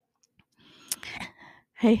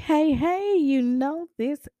Hey, hey, hey,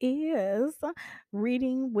 this is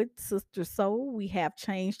Reading with Sister Soul. We have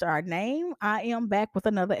changed our name. I am back with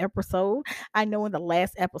another episode. I know in the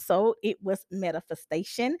last episode it was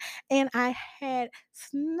manifestation, and I had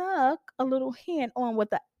snuck a little hint on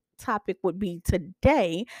what the topic would be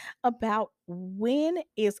today about when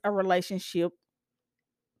is a relationship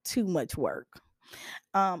too much work.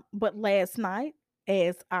 But last night,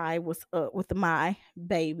 as I was up with my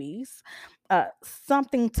babies,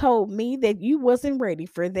 something told me that you wasn't ready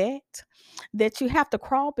for that you have to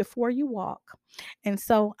crawl before you walk. And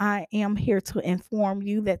so I am here to inform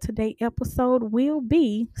you that today episode will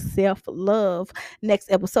be self-love.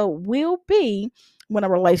 Next episode will be when a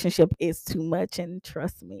relationship is too much. And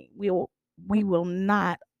trust me, we will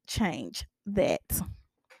not change that.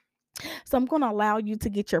 So I'm going to allow you to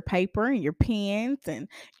get your paper and your pens and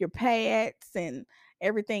your pads and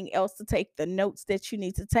everything else to take the notes that you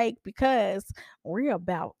need to take because we're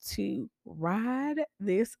about to ride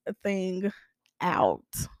this thing out.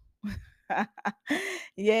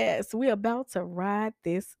 Yes, we're about to ride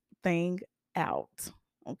this thing out.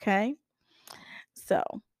 Okay. So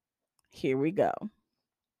here we go.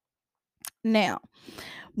 Now,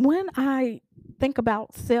 when I think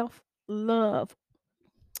about self love,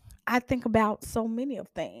 I think about so many of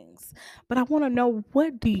things, but I want to know,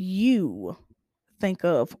 what do you think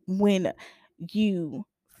of when you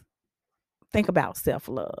think about self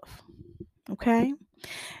love? Okay.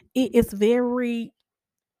 It is very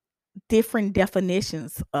different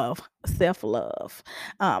definitions of self love.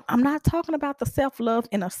 I'm not talking about the self love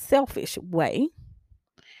in a selfish way,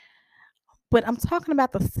 but I'm talking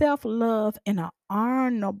about the self love in an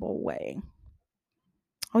honorable way.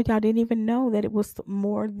 Oh, y'all didn't even know that it was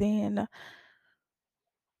more than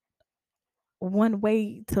one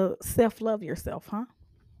way to self love yourself, huh?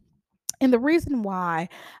 And the reason why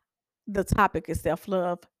the topic is self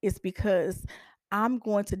love is because I'm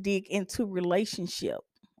going to dig into relationship.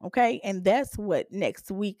 Okay. And that's what next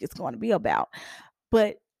week is going to be about.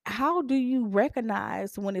 But how do you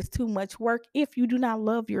recognize when it's too much work if you do not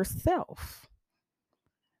love yourself?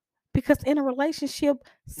 Because in a relationship,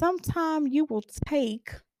 sometimes you will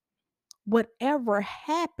take whatever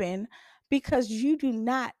happened because you do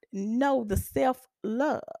not know the self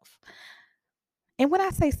love. And when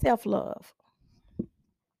I say self love,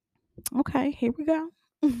 okay, here we go.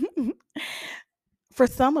 For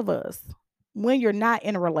some of us, when you're not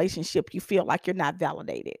in a relationship, you feel like you're not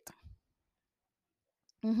validated.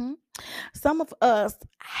 Mhm. Some of us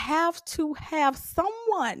have to have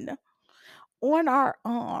someone on our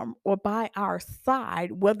arm or by our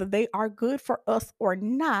side, whether they are good for us or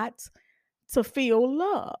not, to feel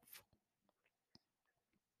love.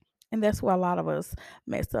 And that's where a lot of us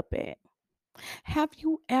mess up at. Have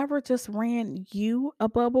you ever just ran you a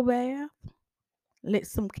bubble bath? Lit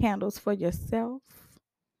some candles for yourself?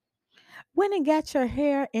 Went and got your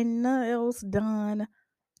hair and nails done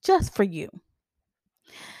just for you?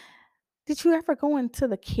 Did you ever go into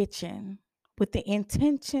the kitchen with the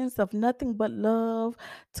intentions of nothing but love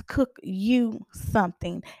to cook you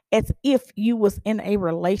something as if you was in a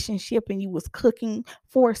relationship and you was cooking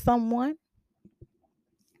for someone?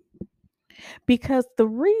 Because the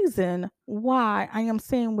reason why I am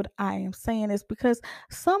saying what I am saying is because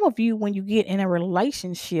some of you, when you get in a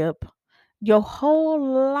relationship, your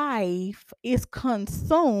whole life is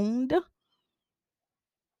consumed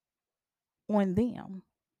on them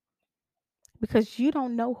because you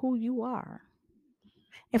don't know who you are.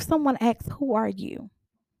 If someone asks, "Who are you?"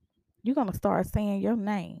 you're going to start saying your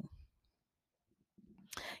name.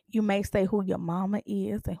 You may say who your mama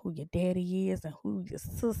is and who your daddy is and who your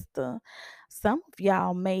sister. Some of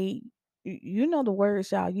y'all may, you know the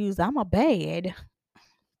words y'all use. I'm a bad.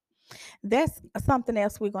 That's something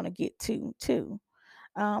else we're going to get to too.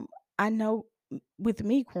 Um, I know with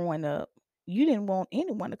me growing up, you didn't want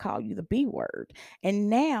anyone to call you the B word. And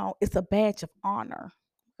now it's a badge of honor.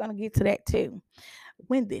 We're going to get to that too.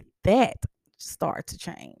 When did that start to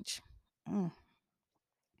change? Mm.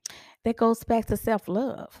 That goes back to self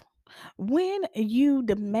love. When you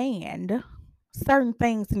demand certain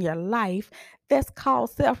things in your life, that's called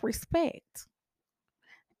self respect.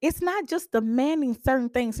 It's not just demanding certain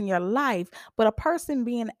things in your life, but a person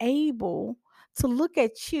being able to look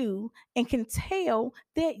at you and can tell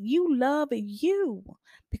that you love you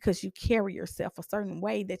because you carry yourself a certain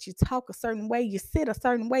way, that you talk a certain way, you sit a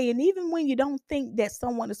certain way. And even when you don't think that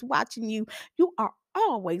someone is watching you, you are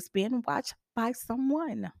always being watched by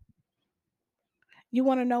someone. You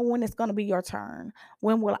want to know when it's going to be your turn.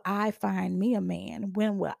 When will I find me a man?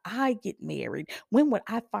 When will I get married? When will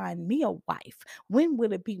I find me a wife? When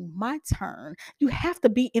will it be my turn? You have to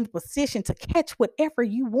be in position to catch whatever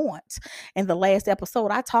you want. In the last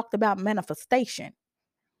episode, I talked about manifestation.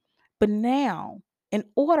 But now, in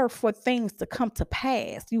order for things to come to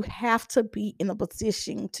pass, you have to be in a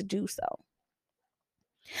position to do so.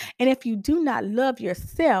 And if you do not love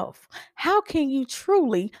yourself, how can you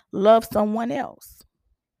truly love someone else?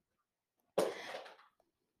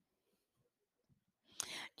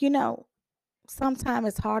 You know, sometimes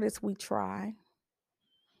as hard as we try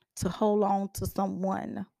to hold on to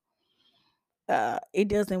someone, it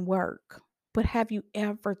doesn't work. But have you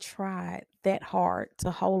ever tried that hard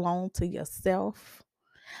to hold on to yourself,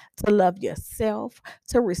 to love yourself,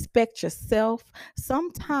 to respect yourself?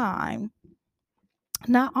 Sometime,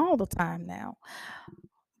 not all the time now,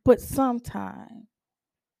 but sometime,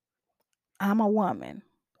 I'm a woman.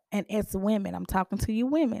 And as women, I'm talking to you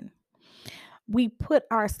women, we put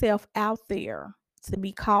ourselves out there to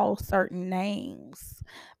be called certain names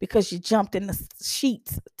because you jumped in the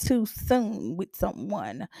sheets too soon with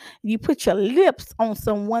someone. You put your lips on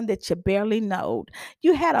someone that you barely know.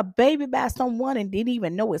 You had a baby by someone and didn't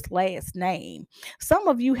even know his last name. Some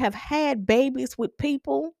of you have had babies with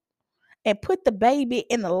people and put the baby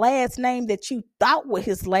in the last name that you thought was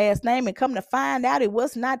his last name, and come to find out it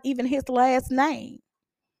was not even his last name.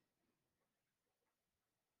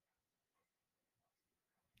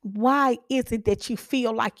 Why is it that you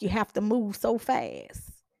feel like you have to move so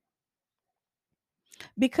fast?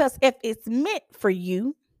 Because if it's meant for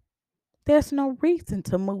you, there's no reason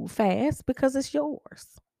to move fast because it's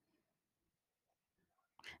yours.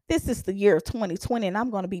 This is the year of 2020, and I'm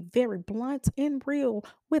going to be very blunt and real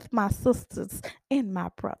with my sisters and my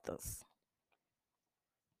brothers.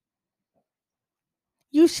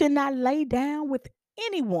 You should not lay down with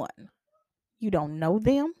anyone. You don't know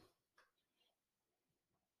them.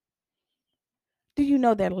 Do you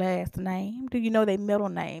know their last name? Do you know their middle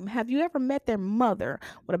name? Have you ever met their mother?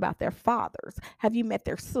 What about their fathers? Have you met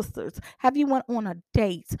their sisters? Have you went on a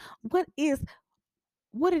date? What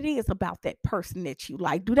it is about that person that you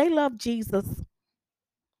like? Do they love Jesus?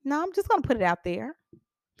 No, I'm just going to put it out there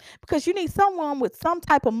because you need someone with some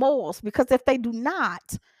type of morals, because if they do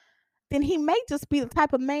not, then he may just be the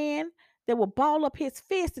type of man that will ball up his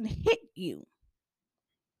fist and hit you.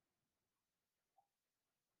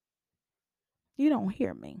 You don't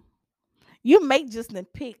hear me. You may just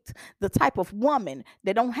have picked the type of woman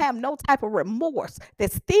that don't have no type of remorse,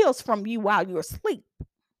 that steals from you while you're asleep.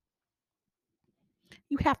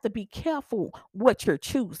 You have to be careful what you're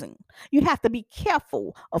choosing. You have to be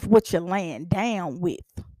careful of what you're laying down with.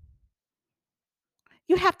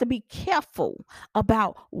 You have to be careful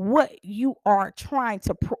about what you are trying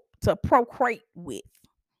to procreate with,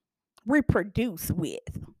 reproduce with.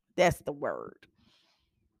 That's the word.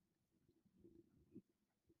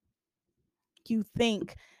 You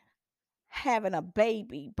think having a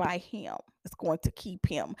baby by him is going to keep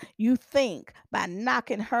him. You think by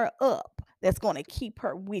knocking her up, that's going to keep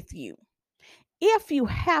her with you. If you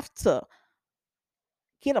have to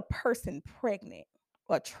get a person pregnant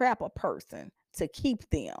or trap a person to keep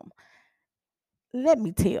them, let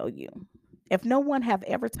me tell you, if no one have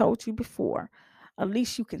ever told you before, at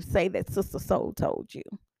least you can say that Sister Soul told you.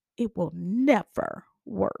 It will never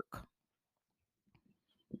work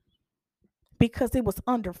because it was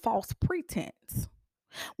under false pretense.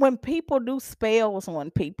 When people do spells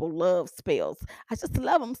on people, love spells, I just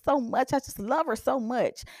love them so much. I just love her so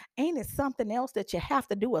much. Ain't it something else that you have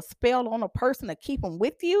to do a spell on a person to keep them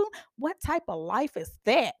with you? What type of life is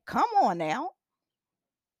that? Come on now.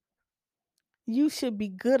 You should be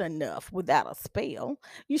good enough without a spell.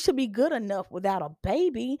 You should be good enough without a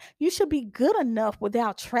baby. You should be good enough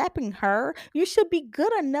without trapping her. You should be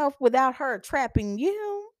good enough without her trapping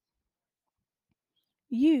you.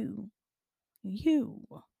 You, you,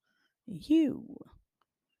 you,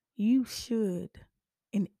 you should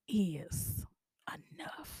and is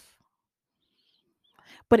enough.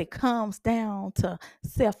 But it comes down to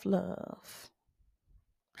self love.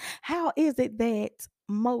 How is it that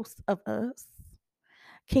most of us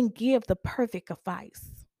can give the perfect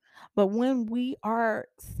advice, but when we are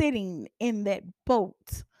sitting in that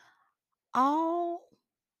boat, all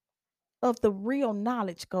of the real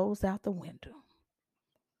knowledge goes out the window?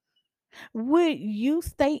 Would you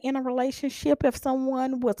stay in a relationship if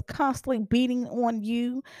someone was constantly beating on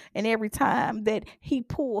you, and every time that he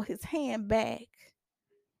pulled his hand back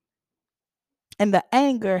and the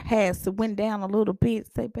anger has to went down a little bit,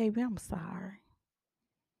 say, baby, I'm sorry?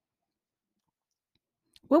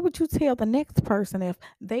 What would you tell the next person if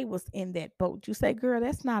they was in that boat? You say, girl,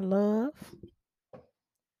 that's not love.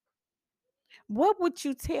 What would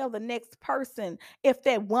you tell the next person if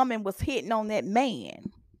that woman was hitting on that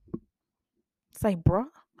man? Say, bruh,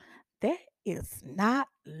 that is not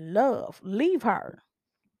love. Leave her.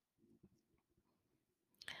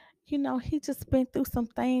 He just been through some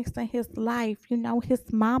things in his life. His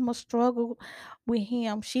mama struggled with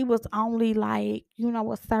him. She was only like,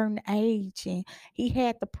 a certain age, and he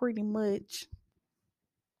had to pretty much,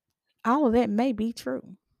 all of that may be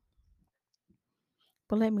true.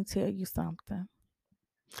 But let me tell you something.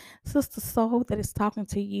 Sister Soul that is talking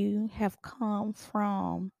to you have come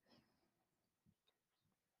from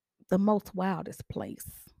the most wildest place.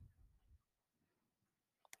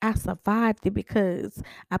 I survived it because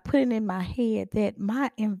I put it in my head that my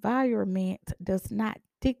environment does not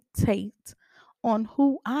dictate on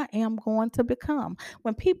who I am going to become.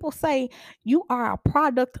 When people say you are a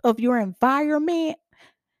product of your environment,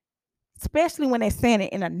 especially when they're saying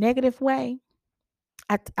it in a negative way,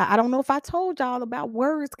 I don't know if I told y'all about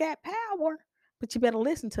words got power, but you better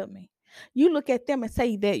listen to me. You look at them and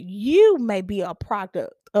say that you may be a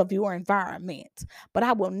product of your environment, but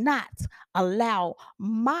I will not allow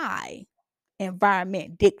my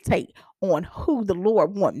environment dictate on who the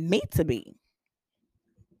Lord want me to be.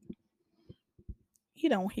 You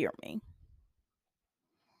don't hear me.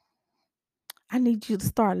 I need you to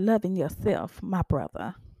start loving yourself, my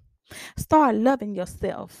brother. Start loving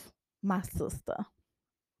yourself, my sister.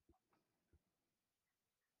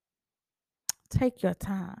 Take your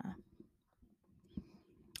time.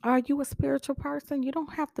 Are you a spiritual person? You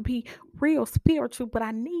don't have to be real spiritual, but I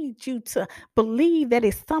need you to believe that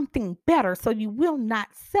it's something better so you will not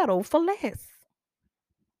settle for less.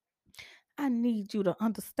 I need you to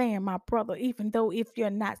understand, my brother, even though if you're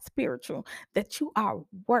not spiritual, that you are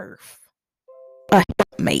worth a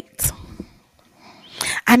helpmate.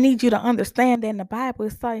 I need you to understand that in the Bible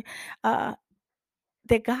it say uh,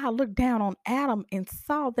 that God looked down on Adam and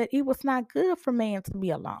saw that it was not good for man to be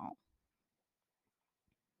alone.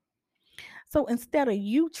 So instead of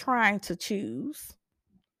you trying to choose,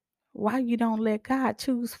 why you don't let God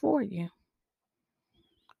choose for you,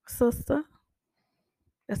 sister?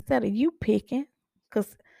 Instead of you picking,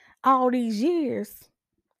 because all these years,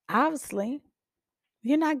 obviously,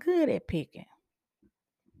 you're not good at picking.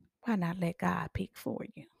 Why not let God pick for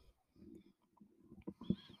you?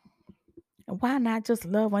 And why not just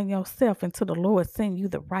love on yourself until the Lord send you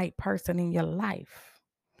the right person in your life?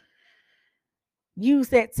 Use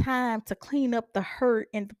that time to clean up the hurt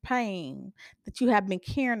and the pain that you have been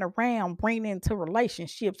carrying around, bringing into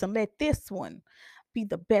relationships, and let this one be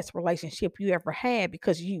the best relationship you ever had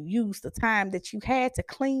because you used the time that you had to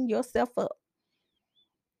clean yourself up.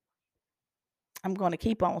 I'm going to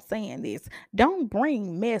keep on saying this. Don't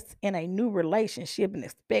bring mess in a new relationship and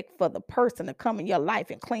expect for the person to come in your life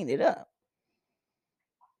and clean it up.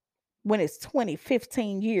 When it's 20,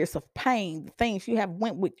 15 years of pain, the things you have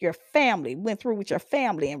went through with your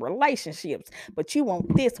family and relationships, but you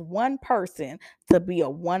want this one person to be a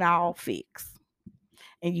one-all fix.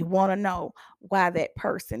 And you want to know why that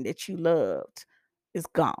person that you loved is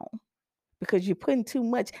gone because you're putting too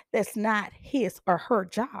much that's not his or her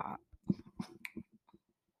job.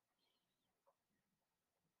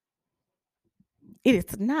 It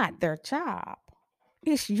is not their job.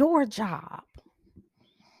 It's your job.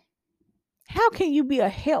 How can you be a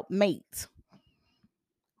helpmate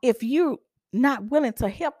if you're not willing to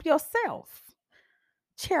help yourself?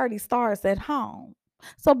 Charity starts at home.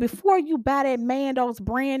 So before you buy that man those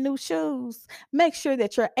brand new shoes, make sure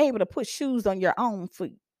that you're able to put shoes on your own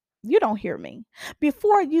feet. You don't hear me.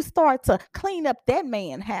 Before you start to clean up that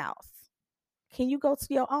man's house, can you go to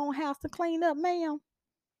your own house to clean up, ma'am?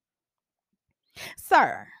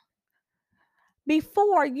 Sir,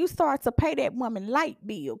 before you start to pay that woman light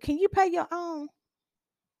bill, can you pay your own?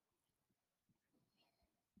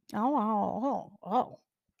 Oh.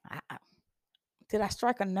 Did I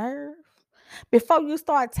strike a nerve? Before you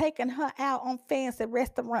start taking her out on fancy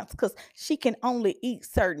restaurants because she can only eat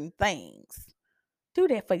certain things, do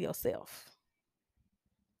that for yourself.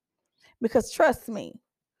 Because trust me,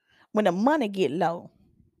 when the money get low,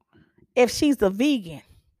 if she's a vegan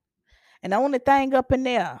and the only thing up in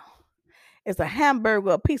there is a hamburger,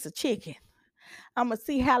 a piece of chicken, I'm gonna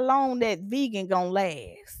see how long that vegan gonna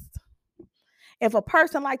last. If a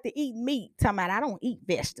person like to eat meat, talking about I don't eat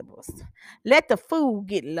vegetables, let the food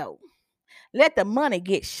get low. Let the money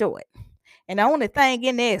get short. And the only thing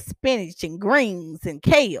in there is spinach and greens and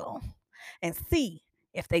kale. And see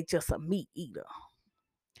if they just a meat eater.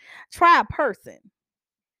 Try a person.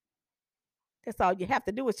 That's all you have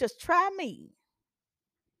to do is just try me.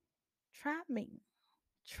 Try me.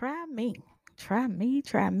 Try me. Try me.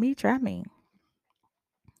 Try me. Try me.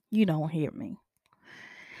 You don't hear me.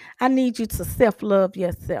 I need you to self love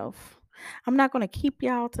yourself. I'm not going to keep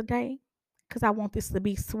y'all today because I want this to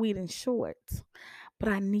be sweet and short. But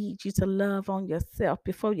I need you to love on yourself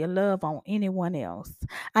before you love on anyone else.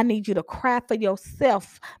 I need you to cry for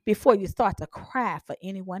yourself before you start to cry for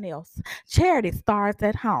anyone else. Charity starts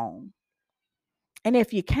at home. And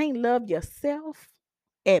if you can't love yourself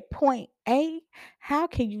at point A, how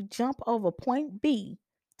can you jump over point B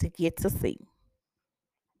to get to C?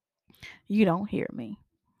 You don't hear me.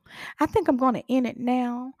 I think I'm going to end it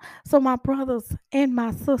now. So, my brothers and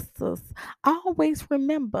my sisters, always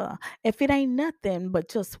remember if it ain't nothing but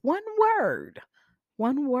just one word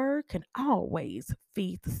can always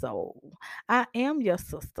feed the soul. I am your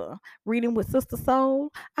sister, reading with Sister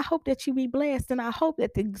Soul. I hope that you be blessed, and I hope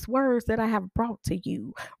that these words that I have brought to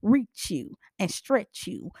you reach you and stretch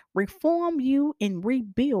you, reform you, and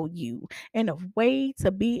rebuild you in a way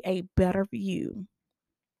to be a better you.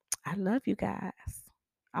 I love you guys.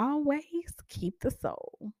 Always keep the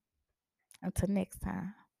soul. Until next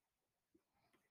time.